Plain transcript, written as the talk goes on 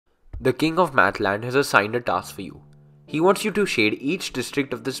The king of Mathland has assigned a task for you. He wants you to shade each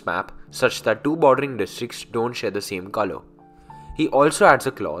district of this map such that two bordering districts don't share the same color. He also adds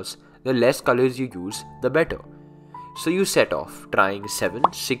a clause, the less colors you use, the better. So you set off, trying 7,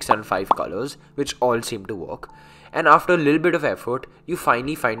 6 and 5 colors, which all seem to work, and after a little bit of effort, you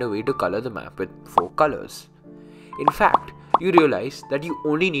finally find a way to color the map with 4 colors. In fact, you realize that you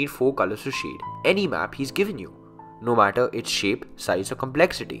only need 4 colors to shade any map he's given you, no matter its shape, size or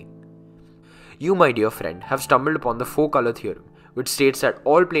complexity. You, my dear friend, have stumbled upon the 4-color theorem, which states that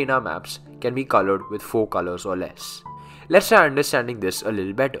all planar maps can be colored with 4 colors or less. Let's try understanding this a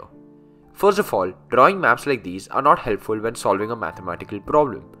little better. First of all, drawing maps like these are not helpful when solving a mathematical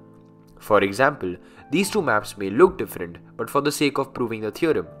problem. For example, these two maps may look different, but for the sake of proving the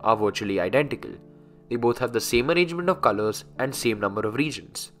theorem, are virtually identical. They both have the same arrangement of colors and same number of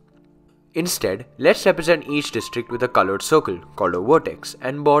regions. Instead, let's represent each district with a colored circle called a vertex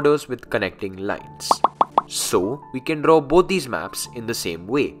and borders with connecting lines. So, we can draw both these maps in the same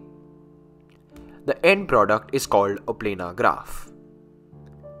way. The end product is called a planar graph.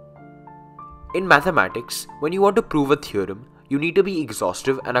 In mathematics, when you want to prove a theorem, you need to be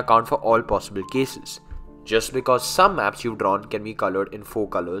exhaustive and account for all possible cases. Just because some maps you've drawn can be colored in 4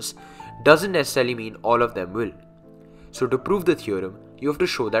 colors doesn't necessarily mean all of them will. So to prove the theorem, you have to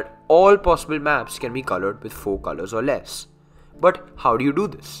show that all possible maps can be colored with 4 colors or less. But how do you do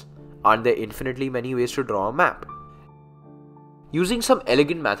this? Aren't there infinitely many ways to draw a map? Using some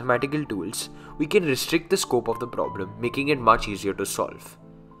elegant mathematical tools, we can restrict the scope of the problem, making it much easier to solve.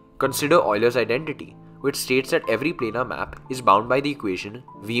 Consider Euler's identity, which states that every planar map is bound by the equation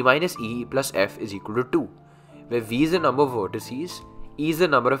v minus e plus f is equal to 2, where v is the number of vertices, e is the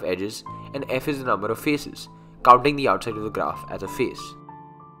number of edges, and f is the number of faces, counting the outside of the graph as a face.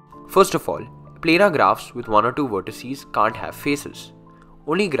 First of all, planar graphs with 1 or 2 vertices can't have faces.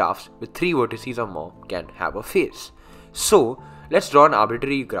 Only graphs with 3 vertices or more can have a face. So, let's draw an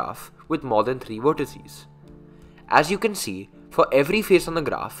arbitrary graph with more than 3 vertices. As you can see, for every face on the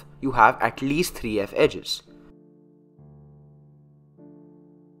graph, you have at least 3f edges.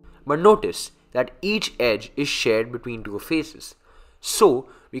 But notice that each edge is shared between 2 faces. So,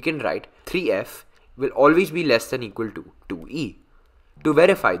 we can write 3f will always be less than equal to 2e. To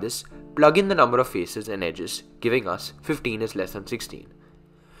verify this, plug in the number of faces and edges, giving us 15 is less than 16.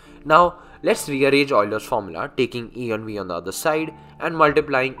 Now, let's rearrange Euler's formula, taking e and v on the other side and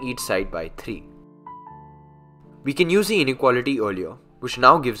multiplying each side by 3. We can use the inequality earlier, which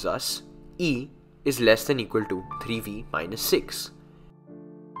now gives us e is less than equal to 3v minus 6.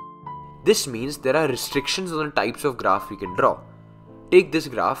 This means there are restrictions on the types of graph we can draw. Take this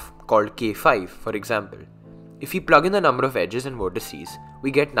graph called K5 for example. If we plug in the number of edges and vertices,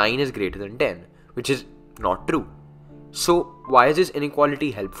 we get 9 is greater than 10, which is not true. So why is this inequality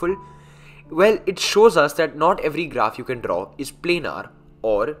helpful? Well, it shows us that not every graph you can draw is planar,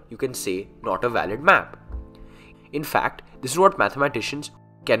 or you can say not a valid map. In fact, this is what mathematicians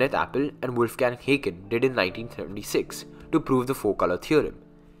Kenneth Appel and Wolfgang Haken did in 1976 to prove the 4-color theorem.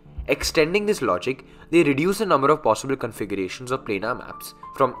 Extending this logic, they reduced the number of possible configurations of planar maps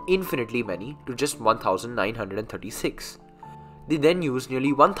from infinitely many to just 1936. They then used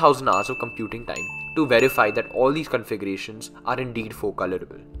nearly 1000 hours of computing time to verify that all these configurations are indeed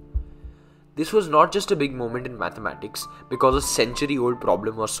 4-colorable. This was not just a big moment in mathematics because a century-old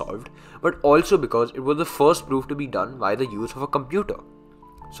problem was solved, but also because it was the first proof to be done by the use of a computer.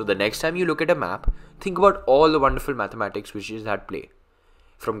 So the next time you look at a map, think about all the wonderful mathematics which is at play.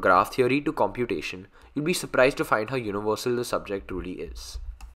 From graph theory to computation, you'll be surprised to find how universal the subject truly is.